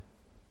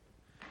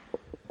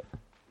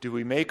Do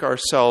we make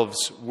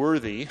ourselves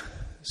worthy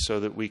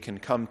so that we can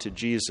come to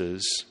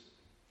Jesus?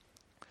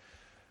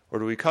 Or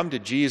do we come to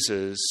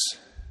Jesus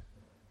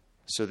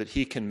so that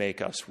he can make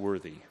us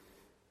worthy?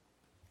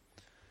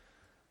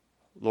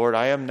 Lord,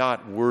 I am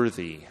not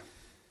worthy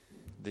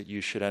that you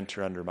should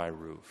enter under my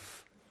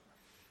roof,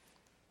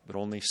 but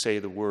only say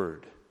the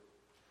word,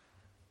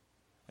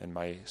 and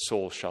my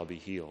soul shall be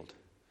healed.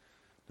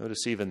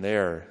 Notice even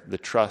there the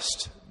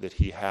trust that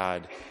he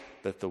had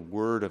that the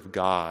word of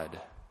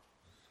God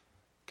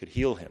could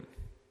heal him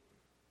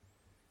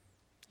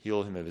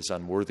of his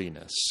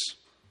unworthiness.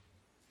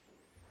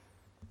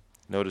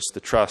 Notice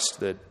the trust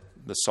that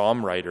the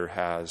psalm writer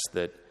has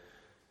that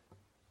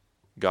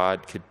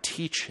God could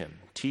teach him.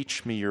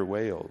 Teach me your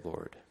way, O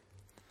Lord,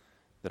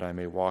 that I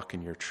may walk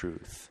in your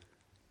truth.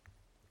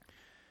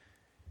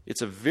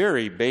 It's a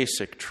very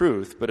basic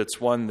truth, but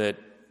it's one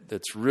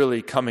that's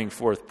really coming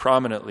forth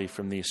prominently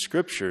from these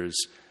scriptures.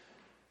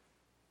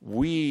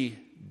 We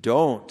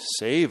don't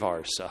save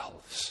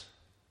ourselves.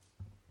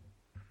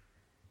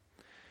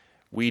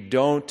 We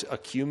don't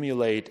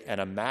accumulate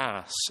and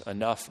amass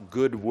enough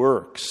good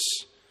works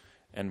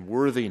and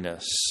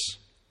worthiness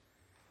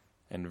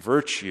and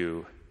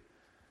virtue.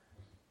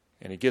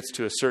 And it gets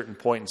to a certain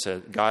point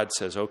and God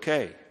says,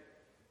 okay,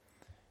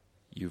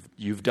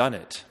 you've done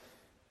it.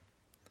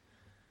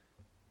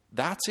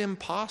 That's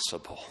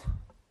impossible.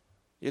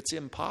 It's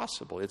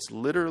impossible. It's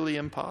literally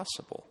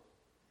impossible.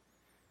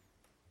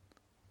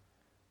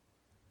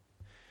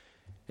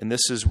 And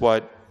this is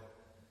what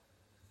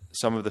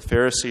some of the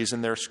Pharisees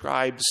and their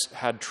scribes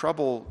had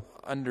trouble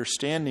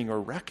understanding or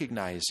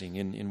recognizing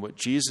in what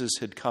Jesus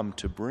had come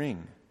to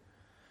bring.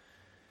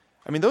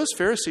 I mean, those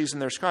Pharisees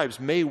and their scribes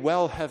may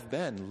well have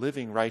been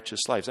living righteous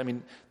lives. I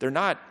mean, they're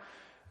not,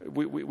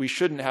 we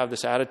shouldn't have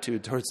this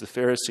attitude towards the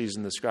Pharisees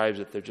and the scribes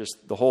that they're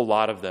just, the whole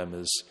lot of them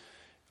is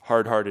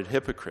hard-hearted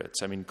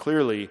hypocrites. I mean,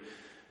 clearly,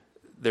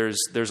 there's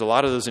a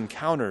lot of those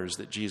encounters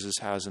that Jesus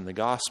has in the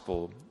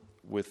gospel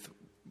with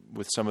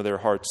some of their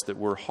hearts that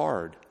were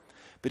hard.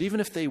 But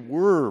even if they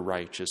were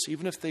righteous,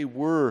 even if they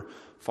were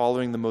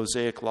following the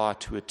Mosaic law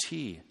to a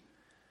T,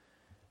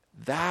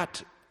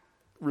 that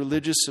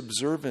religious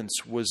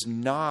observance was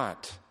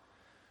not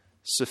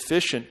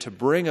sufficient to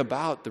bring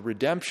about the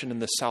redemption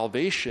and the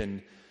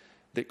salvation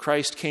that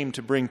Christ came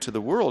to bring to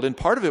the world. And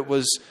part of it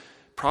was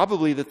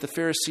probably that the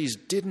Pharisees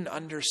didn't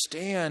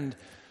understand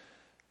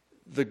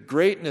the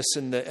greatness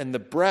and the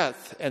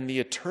breadth and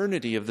the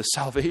eternity of the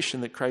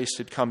salvation that Christ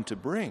had come to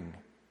bring.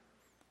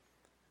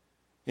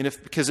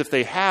 Because if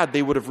they had,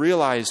 they would have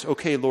realized,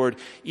 okay, Lord,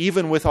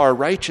 even with our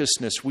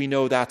righteousness, we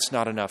know that's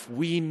not enough.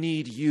 We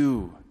need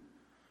you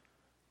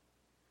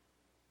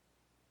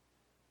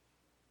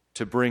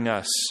to bring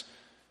us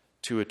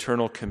to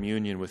eternal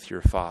communion with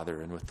your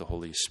Father and with the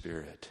Holy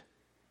Spirit.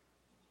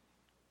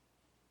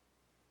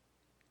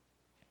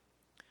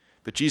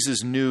 But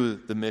Jesus knew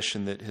the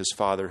mission that his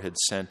Father had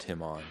sent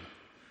him on.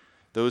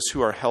 Those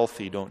who are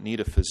healthy don't need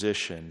a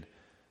physician.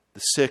 The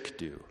sick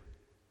do.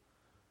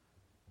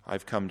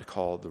 I've come to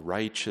call the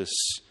righteous,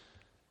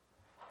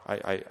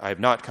 I have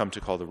not come to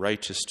call the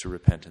righteous to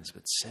repentance,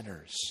 but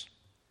sinners.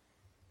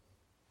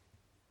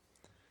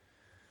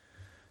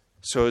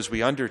 So as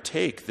we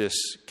undertake this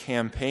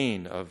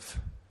campaign of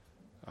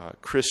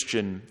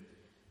Christian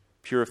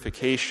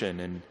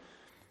purification and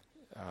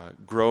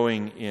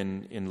growing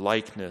in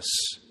likeness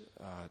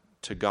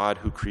to God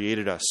who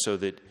created us so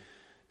that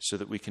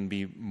we can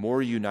be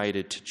more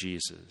united to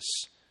Jesus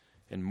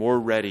and more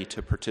ready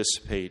to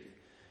participate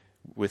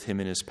with him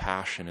in his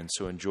passion and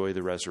so enjoy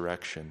the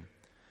resurrection.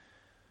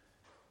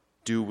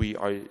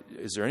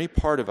 Is there any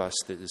part of us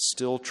that is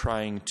still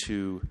trying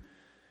to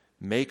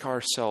make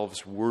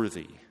ourselves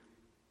worthy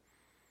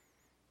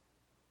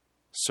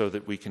so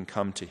that we can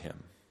come to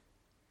him?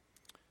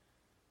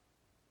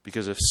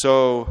 Because if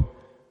so,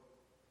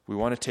 we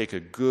want to take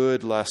a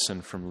good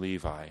lesson from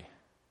Levi,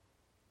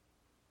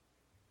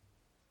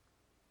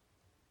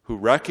 who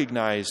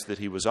recognized that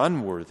he was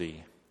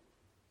unworthy,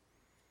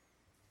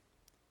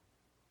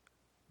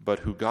 but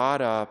who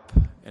got up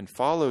and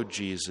followed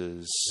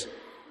Jesus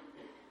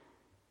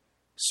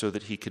so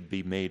that he could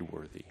be made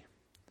worthy.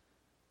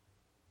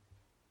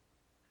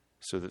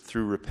 So that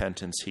through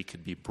repentance he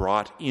could be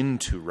brought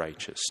into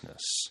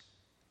righteousness.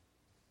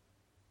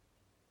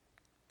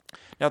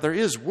 Now there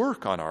is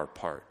work on our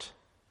part.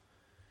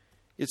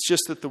 It's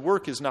just that the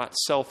work is not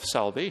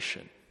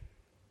self-salvation.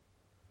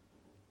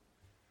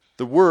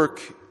 The work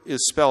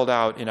is spelled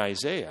out in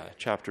Isaiah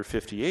chapter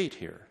 58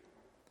 here.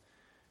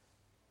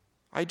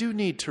 I do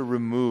need to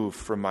remove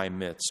from my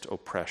midst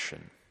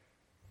oppression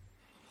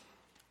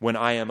when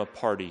I am a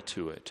party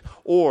to it,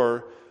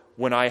 or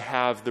when I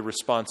have the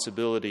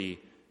responsibility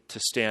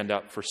to stand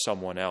up for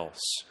someone else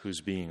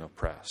who's being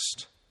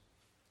oppressed.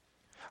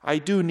 I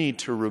do need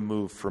to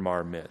remove from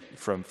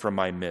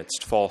my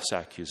midst false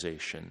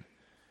accusation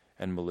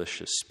and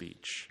malicious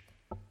speech.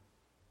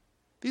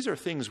 These are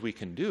things we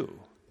can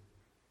do.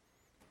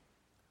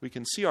 We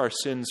can see our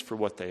sins for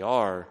what they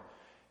are,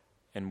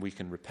 and we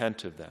can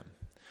repent of them.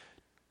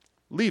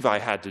 Levi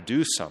had to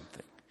do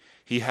something.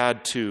 He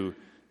had to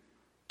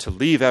to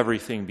leave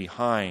everything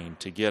behind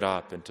to get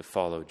up and to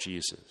follow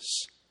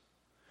Jesus.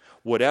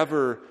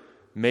 Whatever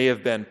may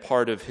have been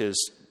part of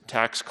his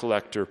tax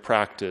collector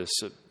practice,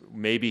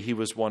 maybe he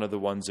was one of the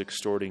ones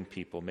extorting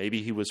people,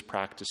 maybe he was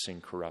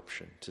practicing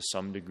corruption to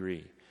some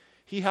degree.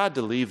 He had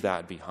to leave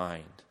that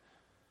behind.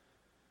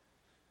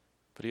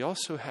 But he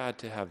also had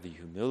to have the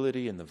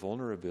humility and the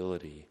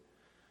vulnerability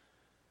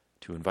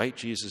to invite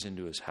Jesus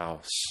into his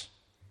house,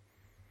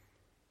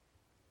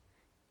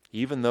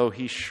 even though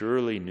he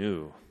surely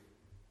knew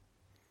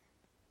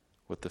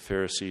what the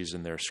Pharisees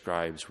and their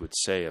scribes would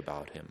say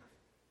about him.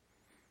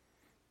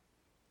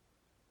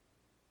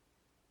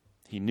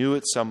 He knew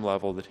at some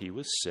level that he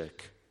was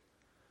sick,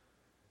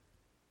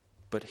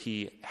 but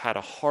he had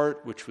a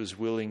heart which was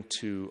willing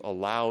to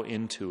allow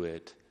into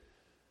it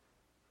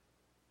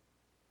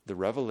the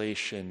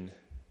revelation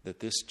that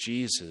this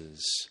Jesus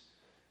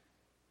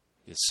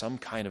is some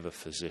kind of a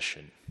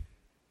physician.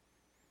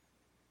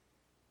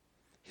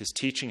 His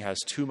teaching has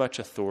too much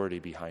authority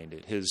behind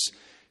it. His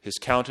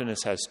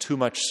countenance has too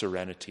much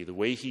serenity. The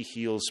way he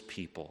heals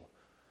people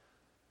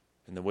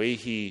and the way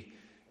he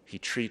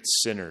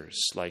treats sinners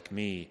like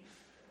me,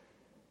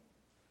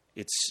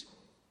 it's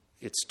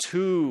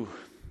too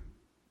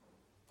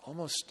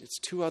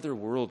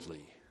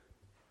otherworldly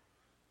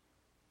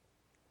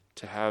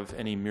to have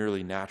any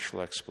merely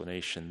natural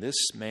explanation.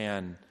 This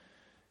man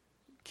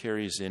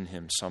carries in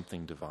him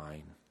something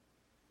divine.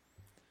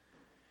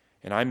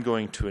 And I'm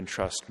going to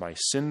entrust my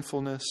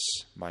sinfulness,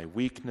 my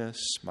weakness,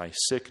 my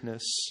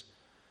sickness,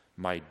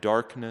 my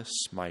darkness,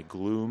 my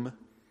gloom,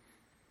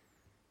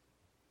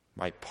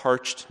 my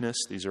parchedness.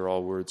 These are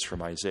all words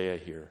from Isaiah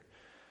here.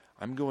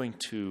 I'm going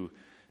to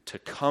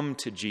come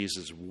to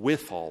Jesus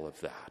with all of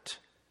that.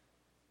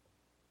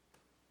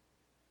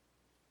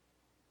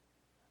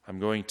 I'm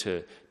going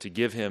to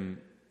give him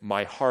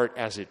my heart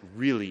as it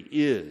really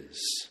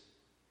is,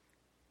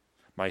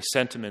 my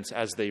sentiments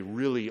as they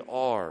really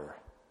are,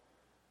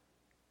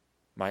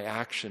 my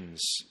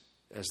actions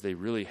as they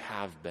really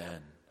have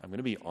been. I'm going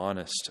to be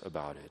honest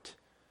about it.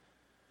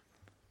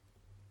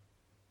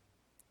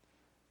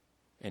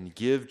 And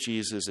give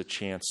Jesus a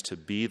chance to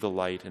be the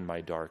light in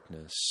my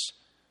darkness,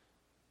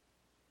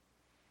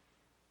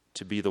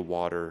 to be the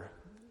water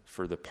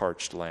for the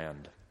parched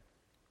land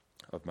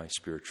of my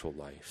spiritual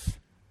life.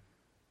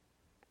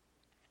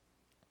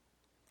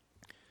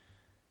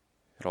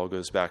 It all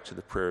goes back to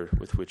the prayer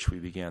with which we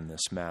began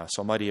this Mass.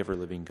 Almighty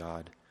ever-living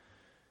God,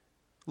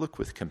 look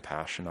with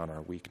compassion on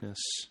our weakness.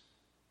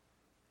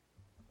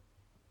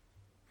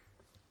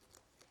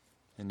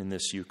 And in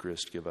this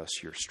Eucharist, give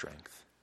us your strength.